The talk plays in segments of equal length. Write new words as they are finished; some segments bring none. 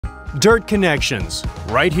Dirt Connections,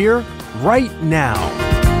 right here, right now.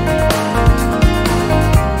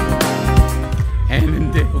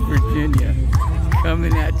 Annandale, Virginia,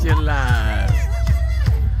 coming at you live.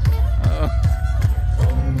 Oh.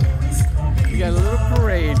 We got a little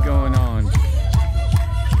parade going on.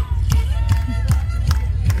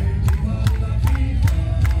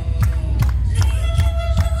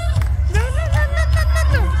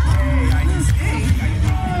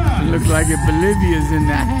 It looks like Bolivia's in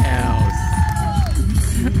the house.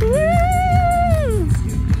 Woo!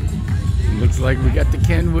 Looks like we got the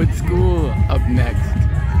Kenwood School up next.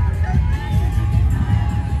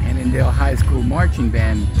 Annandale High School marching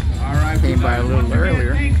band came by a little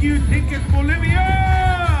earlier. Thank you, Tickets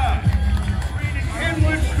Bolivia!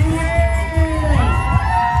 Kenwood School!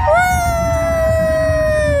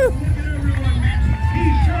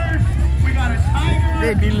 T-shirts, we got a tiger.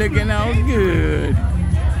 They be looking all good.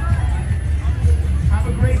 Have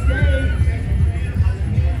a great day.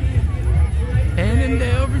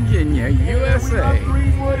 Annandale, Virginia, USA.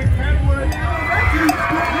 Greenwood and Kenwood.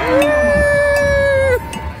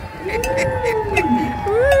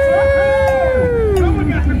 Someone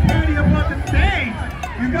got some candy up on the stage.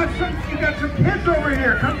 You got some kids over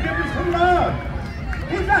here. Come give them some love.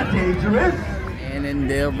 It's not dangerous.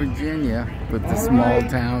 Annandale, Virginia, with the small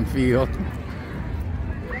town feel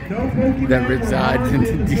that resides in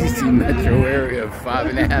the DC metro area of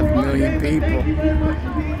 5.5 million people.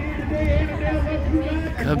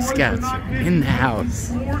 Cub Scouts are in the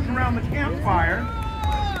house. Around the campfire.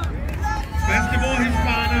 Festival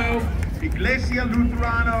Hispano, Iglesia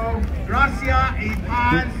Luterano, Gracia y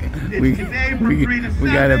Paz. It's today from 3 to 7.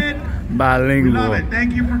 We got a bilingual We love it.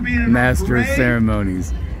 Thank you for being in master our of parade.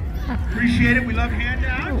 Ceremonies. Appreciate it. We love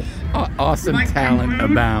handouts. Awesome Like talent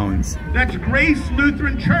food? abounds. That's Grace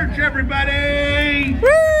Lutheran Church, everybody.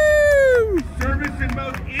 Woo! Service in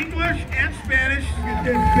both English and Spanish. Get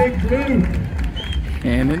this big blue.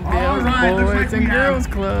 Annandale's Boys and Girls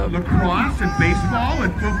Club. Lacrosse and baseball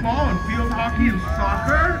and football and field hockey and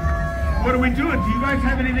soccer. What are we doing? Do you guys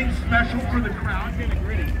have anything special for the crowd?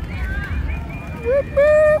 Whoop,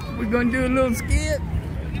 whoop. We're gonna do a little skit.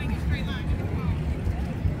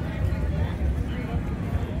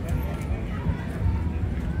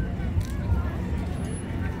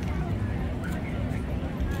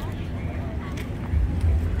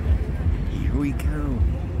 Here we go.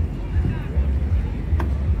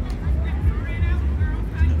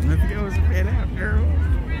 Let's go spread out, girl.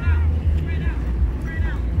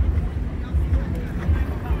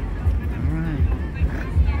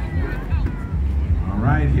 All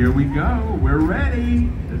right, here we go. We're ready.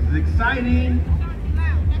 This is exciting.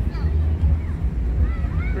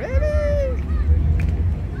 Ready?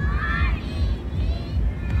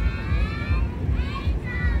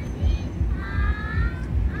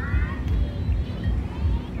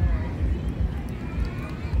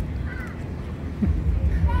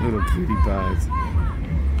 Little cutie pies.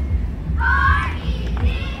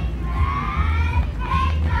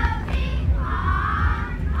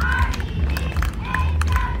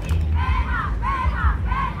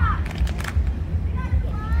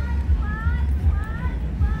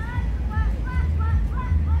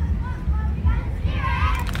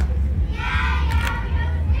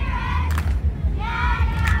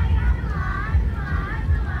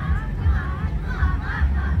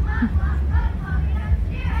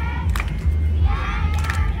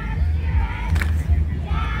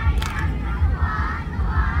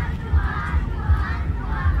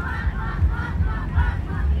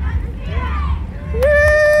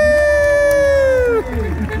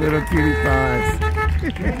 Little cutie pies.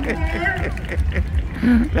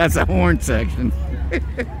 That's a horn section.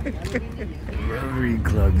 Rotary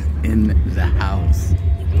Club's in the house.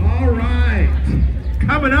 All right.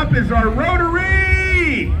 Coming up is our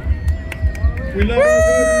Rotary. We love our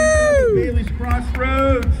Rotary Club. Bailey's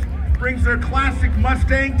Crossroads brings their classic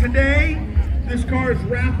Mustang today. This car is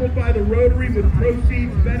raffled by the Rotary with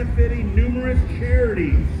proceeds benefiting numerous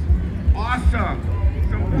charities. Awesome.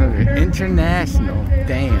 International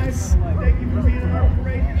dance. Thank you for being in our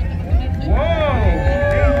parade. Whoa!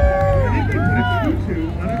 I think they put a tutu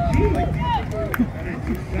on a Jeep. That's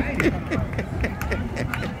exciting.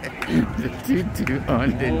 The tutu on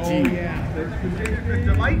the Jeep. Oh, yeah. The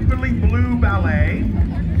Delightfully Blue Ballet.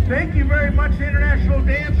 Thank you very much, International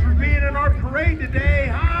Dance, for being in our parade today.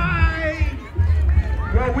 Hi!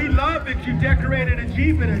 Well, we love that you decorated a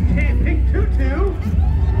Jeep in a pink tutu.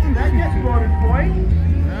 That gets bonus points.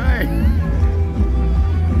 Nice.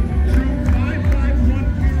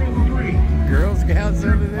 55103. Girl Scouts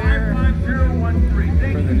over there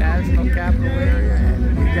 55013. for the National Capital area,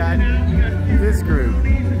 and we got this group.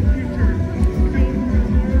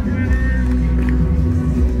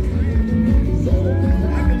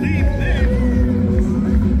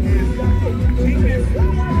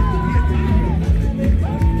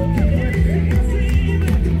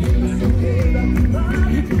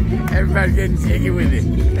 Everybody's getting jiggy with it.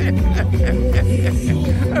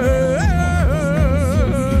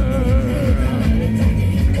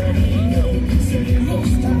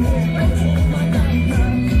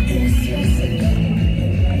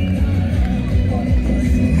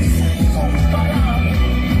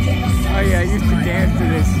 Oh yeah, I used to dance to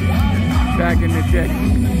this back in the day,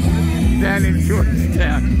 down in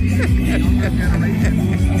Georgetown.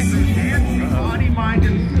 Body, mind,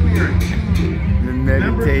 and spirit. The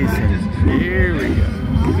meditation. Here we go.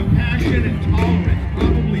 Compassion and tolerance,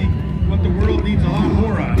 probably what the world needs a lot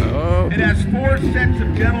more of. Oh. It has 4 sets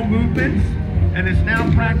of gentle movements and is now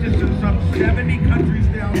practiced in some 70 countries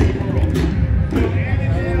down the world. So,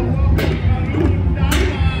 Annandale, welcome to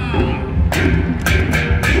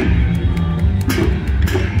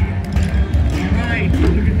Alright,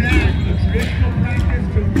 look at that. A traditional practice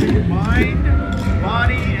to improve your mind,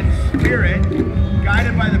 body, and spirit,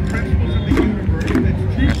 guided by the principles of the universe.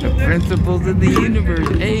 That's The principles of the universe.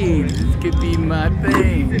 Hey, this could be my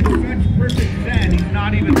thing. He's in such perfect zen, he's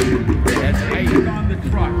not even That's right. He's on the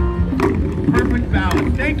truck. Perfect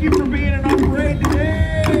balance. Thank you for being in our parade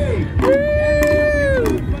today.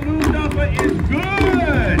 Balloon Duffa is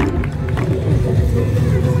good.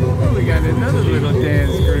 Oh, we got another little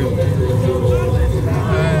dance group.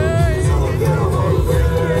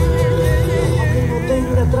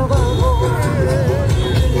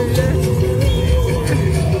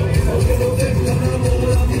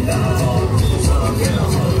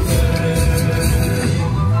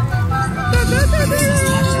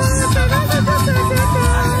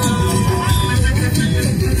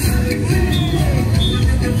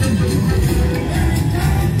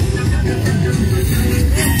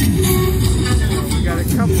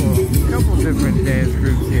 Couple different dance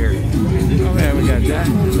groups here. Oh man, we got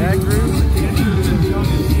that group,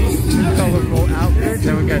 colorful outfits,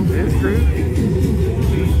 and we got this group.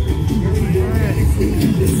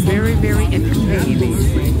 Very, very entertaining.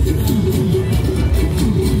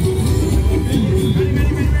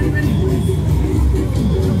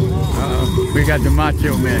 We got the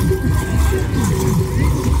Macho Men.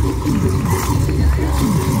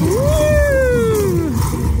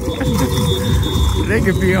 They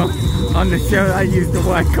could be on the show I used to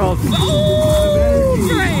watch called Soul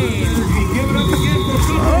Train.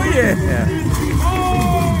 Oh yeah.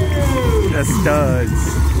 The studs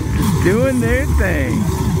doing their thing.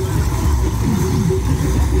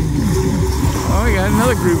 Oh, we got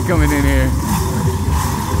another group coming in here.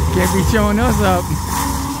 Can't be showing us up.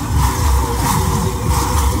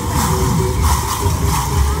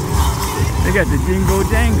 They got the jingle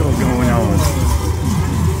jangle going on.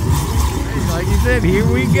 Like you said, here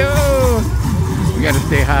we go. We gotta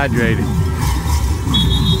stay hydrated.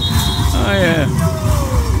 Oh yeah.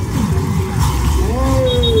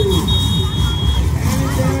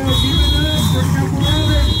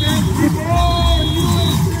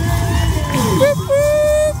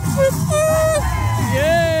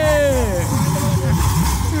 Yeah.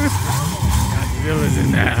 Godzilla's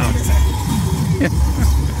in the house.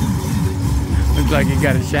 Looks like you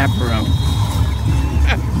got a chaperone.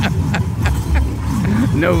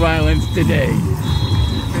 No violence today.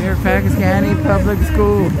 Fairfax County Public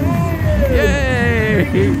School. Yay!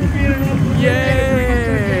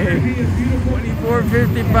 Yay!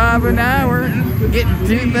 $24.55 an hour.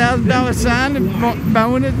 Getting $2,000 signing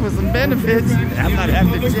bonus with some benefits. I might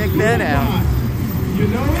have to check that out.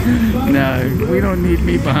 No, we don't need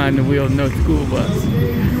me behind the wheel. No school bus.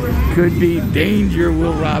 Could be danger,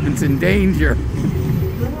 Will Robinson. Danger.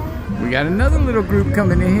 We got another little group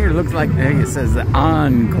coming in here. Looks like it says the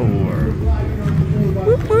Encore.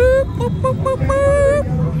 Whoop, whoop, whoop, whoop, whoop, whoop.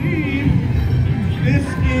 This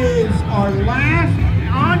is our last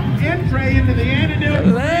entree into the Annandale.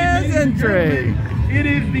 Last entry. It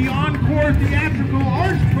is the Encore Theatrical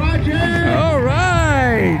Arts Project. All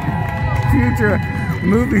right. Future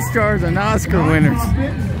movie stars and Oscar winners.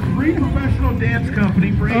 Free professional dance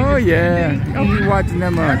company. Oh yeah, I'll be watching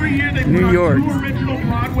them on New York.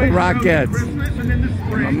 Rockettes.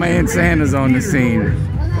 My man Santa's on the scene.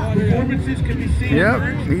 Performances can be seen.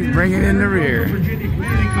 Yep, he's bringing in the rear. Virginia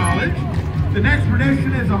Community College. The next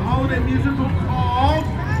production is a holiday musical called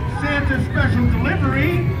Santa's Special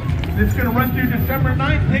Delivery. It's going to run through December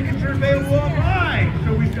 9th. Tickets are available online.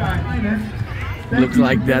 So we've got. Looks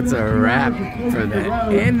like that's a wrap for the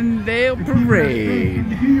Annandale Parade. Can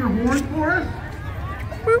you do your horn for us?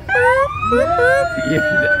 Boop, boop, boop, boop.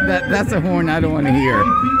 Yeah, that's a horn I don't want to hear.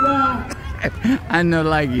 I know,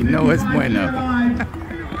 like you know it's bueno.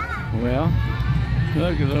 Well,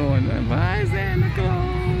 look at the one. Bye, Santa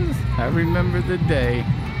Claus. I remember the day.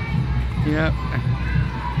 Yep.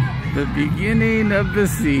 The beginning of the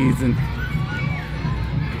season.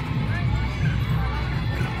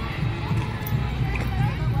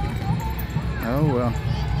 Oh well.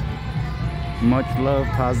 Much love,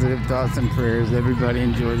 positive thoughts, and prayers. Everybody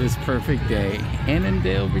enjoy this perfect day.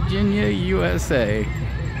 Annandale, Virginia, USA.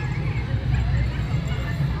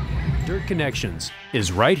 Dirt Connections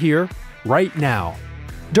is right here, right now.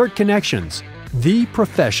 Dirt Connections, the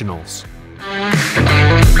professionals.